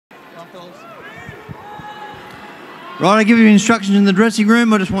Right, I give you instructions in the dressing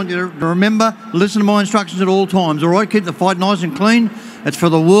room. I just want you to remember, listen to my instructions at all times, all right? Keep the fight nice and clean. It's for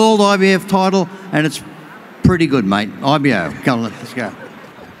the World IBF title, and it's pretty good, mate. IBO. Come on, let's go.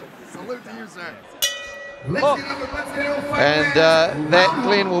 Salute to you, sir. And that,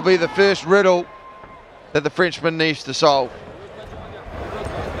 Glenn, will be the first riddle that the Frenchman needs to solve.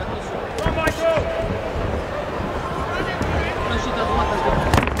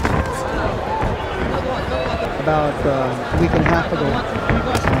 About a week and a half ago.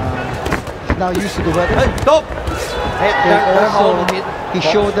 He's now used to the weather. Hey, stop! He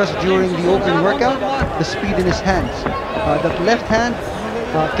showed us during the open workout the speed in his hands. That left hand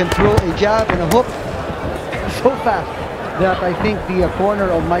can throw a jab and a hook so fast that I think the corner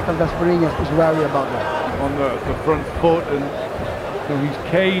of Michael Dasmarinas is wary about that. On the front foot, and he's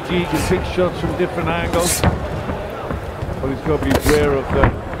cagey, he can pick shots from different angles, but he's got to be aware of the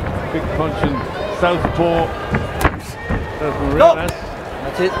big punching southpaw. Dasmarinas.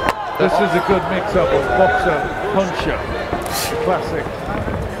 That's it. This is a good mix-up of boxer, puncher, classic.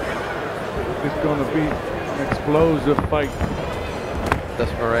 It's going to be an explosive fight.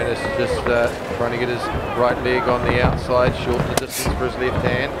 Dasmarinas just trying to get his right leg on the outside, shorten the distance for his left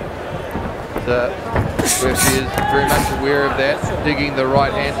hand. Guerfi is very much aware of that, digging the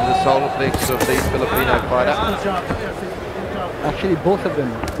right hand to the solar plexus of the Filipino fighter. Actually, both of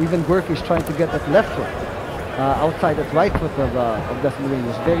them, even Guerfi is trying to get that left foot outside that right foot of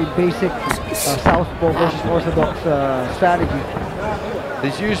Dasmarinas. Very basic southpaw versus orthodox strategy.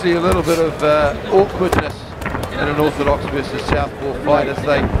 There's usually a little bit of awkwardness in an orthodox versus southpaw fight as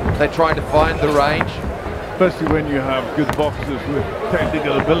they try to find the range. Especially when you have good boxers with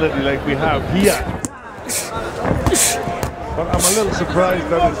technical ability like we have here. But I'm a little surprised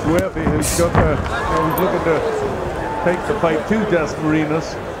that it's Guerfi who's got who's looking to take the fight to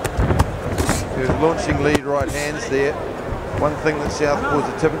Dasmarinas. He's launching lead right hands there. One thing that southpaws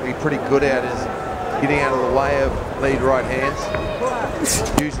are typically pretty good at is getting out of the way of lead right hands.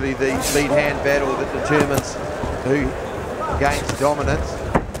 Usually the lead hand battle that determines who gains dominance.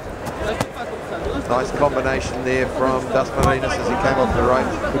 Nice combination there from Dasmarinas as he came off the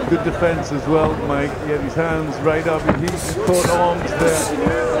ropes. But good defense as well, Mike. He had his hands right up, he's caught arms there.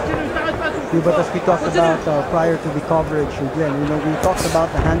 Yeah, but as we talked about prior to the coverage, Glenn, we talked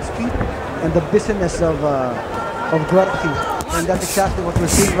about the hand speed and the business of Guerfi, and that's exactly what we're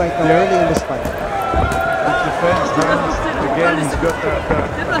seeing right now early in this fight. Good defense, hands. Again, he's got that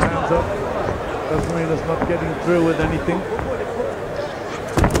hands up. Dasmarinas not getting through with anything.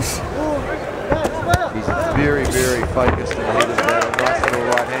 He's very, very focused and ahead of that. A nice little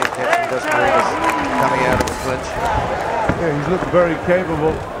right hand catch from Dasmarinas coming out of the clinch. Yeah, he's looked very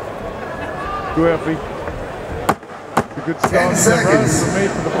capable. Guerfi. A good start to the round for me,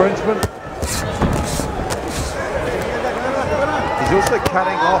 for the Frenchman. He's also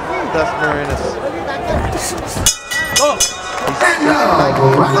cutting off Dasmarinas.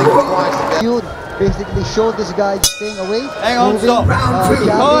 You basically showed this guy staying away, hang on, moving, stop.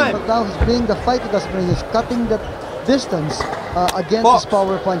 jabbing, but now he's bringing the fight to Dasmarinas, cutting the distance against his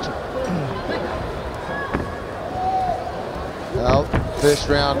power punching. Well, first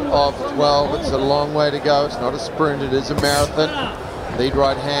round of 12, it's a long way to go. It's not a sprint, it is a marathon. Lead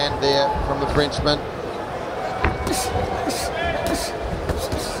right hand there from the Frenchman.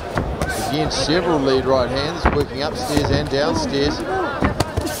 Again, several lead right hands working upstairs and downstairs.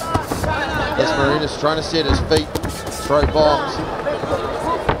 Dasmarinas trying to set his feet, throw bombs.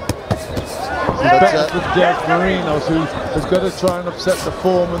 That's with Dasmarinas, who has got to try and upset the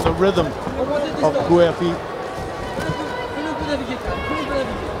form and the rhythm of Guerfi.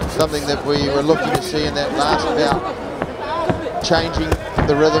 Something that we were looking to see in that last bout, changing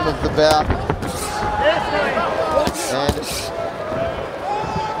the rhythm of the bout and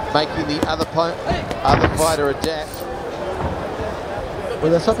making the other fighter adapt.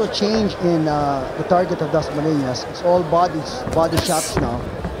 With a subtle change in the target of Dasmarinas, it's all body shots now.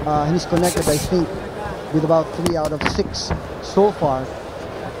 And he's connected, I think, with about 3 out of 6 so far.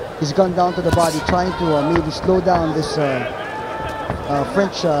 He's gone down to the body, trying to maybe slow down this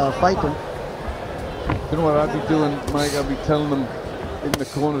French fighter. You know what I'd be doing, Mike? I'd be telling them in the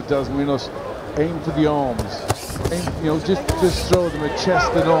corner, Dasmarinas, aim for the arms. Aim, just throw them at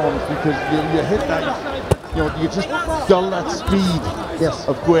chest and arms, because you hit that, you just dull that speed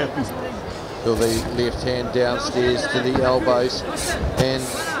of Guerfi. Feel the left hand downstairs to the elbows and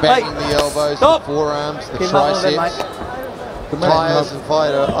banging the elbows, the forearms, the triceps. Tires and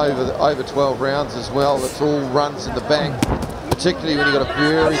fighter over 12 rounds as well. That's all runs in the bank, particularly when you've got a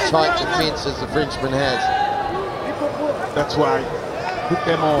very tight defence as the Frenchman has. That's why hit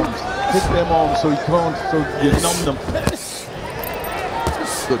them arms so he can't, so you numb them.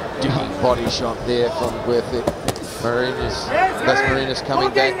 Good digging body shot there from Guerfi. Dasmarinas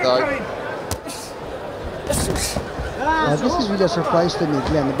coming back though. This is really a surprise to me,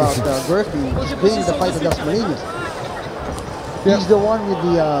 Glenn, about Guerfi. He's bringing the fight to Dasmarinas. He's the one with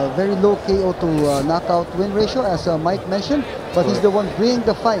the very low KO to knockout win ratio, as Mike mentioned, but he's the one bringing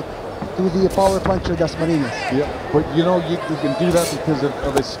the fight to the power puncher Dasmarinas. Yeah, but you know, you can do that because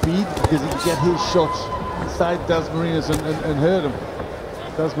of his speed, because he can get his shots inside Dasmarinas and hurt him.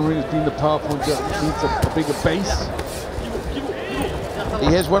 Dasmarinas being the power puncher needs a bigger base.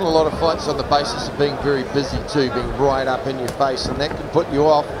 He has won a lot of fights on the basis of being very busy too, being right up in your face, and that can put you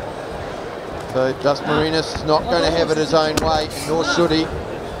off. So Dasmarinas is not going to have it his own way, nor should he.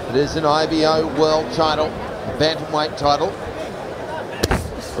 It is an IBO world title, a bantamweight title.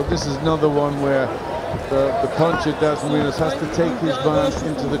 But this is another one where the puncher Dasmarinas has to take his man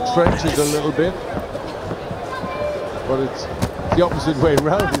into the trenches a little bit. But it's the opposite way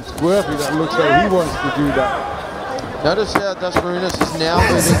around. It's Guerfi that looks like he wants to do that. Notice how Dasmarinas is now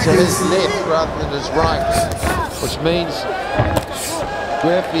moving to his left rather than his right, which means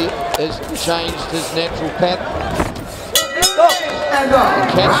Guerfi has changed his natural pattern.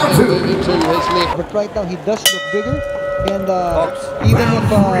 Catching him moving to his left. But right now he does look bigger, and even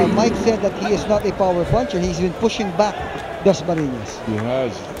if Mike said that he is not a power puncher, he's been pushing back Dasmarinas. He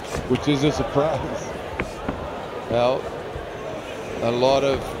has, which is a surprise. Well, a lot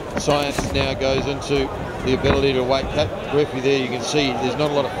of science now goes into the ability to weight cut. Guerfi there, you can see there's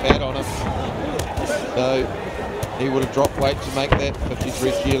not a lot of fat on him, so he would have dropped weight to make that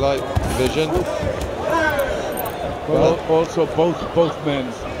 53 kilo division. Well, also both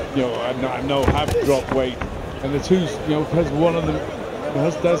men, you know, I know have dropped weight, and the two, you know, has one of them,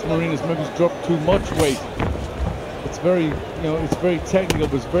 has Dasmarinas maybe dropped too much weight. It's very, you know, it's very technical,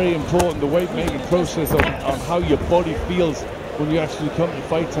 but it's very important, the weight making process on how your body feels when you actually come to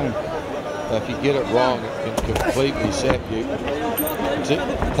fight time. If you get it wrong, it can completely sap you.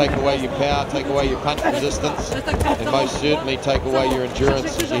 Take away your power, take away your punch resistance, and most certainly take away your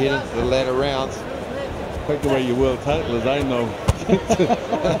endurance as you head into the latter rounds. Take away your world title, as I know.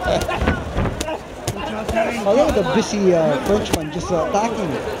 Oh, look at the busy Frenchman just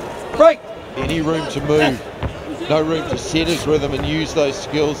attacking. Break! Any room to move. No room to set his rhythm and use those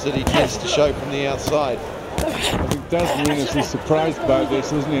skills that he tends to show from the outside. I think Dasmarinas is surprised by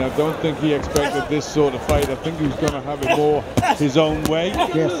this, isn't he? I don't think he expected this sort of fight. I think he was going to have it more his own way.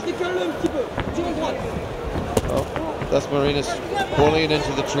 Yes. Well, Dasmarinas pulling it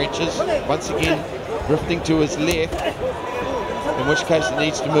into the trenches. Once again, drifting to his left, in which case he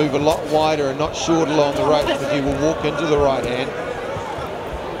needs to move a lot wider and not short along the ropes, because he will walk into the right hand.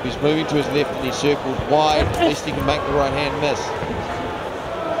 He's moving to his left and he's circled wide, at least he can make the right hand miss.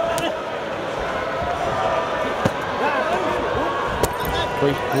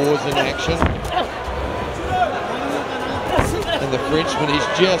 Brief pause in action. And the Frenchman is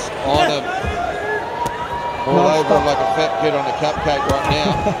just on him. All over him like a fat kid on a cupcake right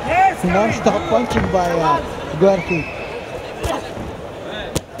now. Non-stop punching by Guerfi.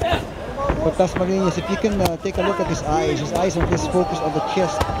 But Dasmarinas, if you can take a look at his eyes are just focused on the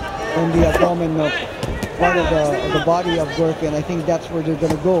chest and the abdomen of part of the body of Guerfi, and I think that's where they're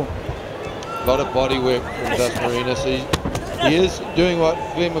going to go. A lot of body work from Dasmarinas. He is doing what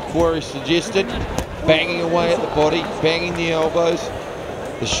Glenn McQuarrie suggested, banging away at the body, banging the elbows,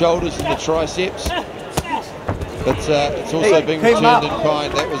 the shoulders and the triceps. But it's also being returned in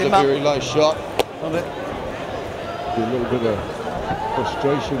kind. That was a very low shot. A little bit of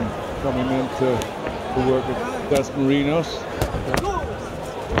frustration coming into the work of Dasmarinas.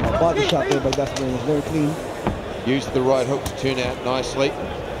 Body shot there by Dasmarinas, very clean. Used the right hook to turn out nicely.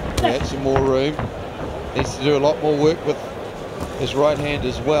 He had some more room. Needs to do a lot more work with his right hand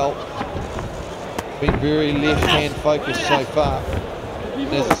as well. Been very left hand focused so far.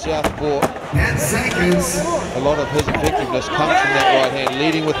 And as a southpaw, a lot of his effectiveness comes from that right hand,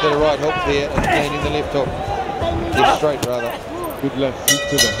 leading with the right hook there and landing the left hook. Left straight rather. Good left hook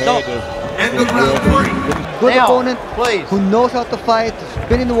to the head of Good opponent who knows how to fight, has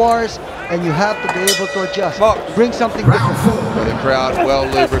been in wars, and you have to be able to adjust. Bring something different. With the crowd well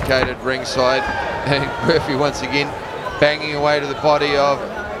lubricated ringside, and Guerfi once again banging away to the body of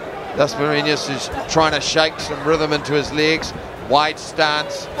Dasmarinas, who's trying to shake some rhythm into his legs. Wide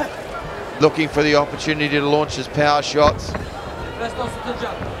stance, looking for the opportunity to launch his power shots.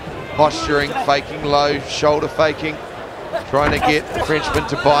 Posturing, faking low, shoulder faking, trying to get the Frenchman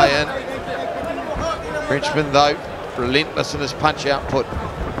to buy in. Frenchman, though, relentless in his punch output.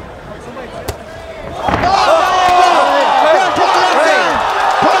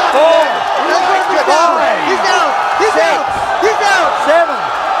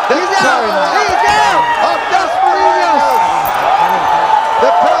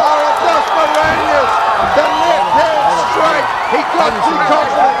 looked too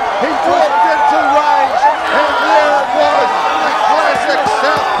confident. He walked into range, and there it was, the classic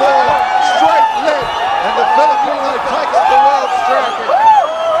southpaw, straight left, and the Filipino takes the world champion.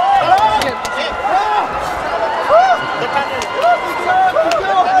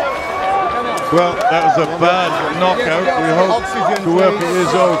 Well, that was a bad knockout. We hope Guerfi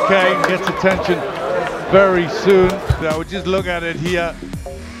is okay and gets attention very soon. Now, just look at it here.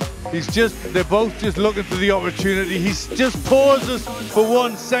 They're both just looking for the opportunity. He's just pauses for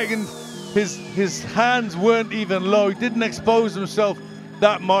 1 second. His hands weren't even low. He didn't expose himself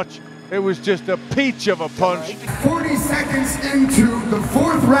that much. It was just a peach of a punch. 40 seconds into the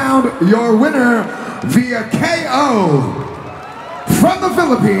 4th round, your winner via KO from the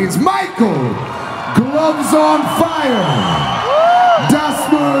Philippines, Michael Gloves on Fire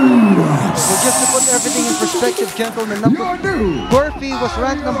Dasmarinas. So just to put everything in perspective, gentlemen, Guerfi was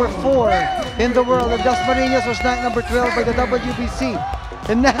ranked number 4 in the world, and Dasmarinas was ranked number 12 by the WBC.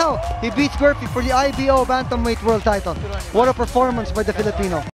 And now he beats Guerfi for the IBO Bantamweight World title. What a performance by the Filipino.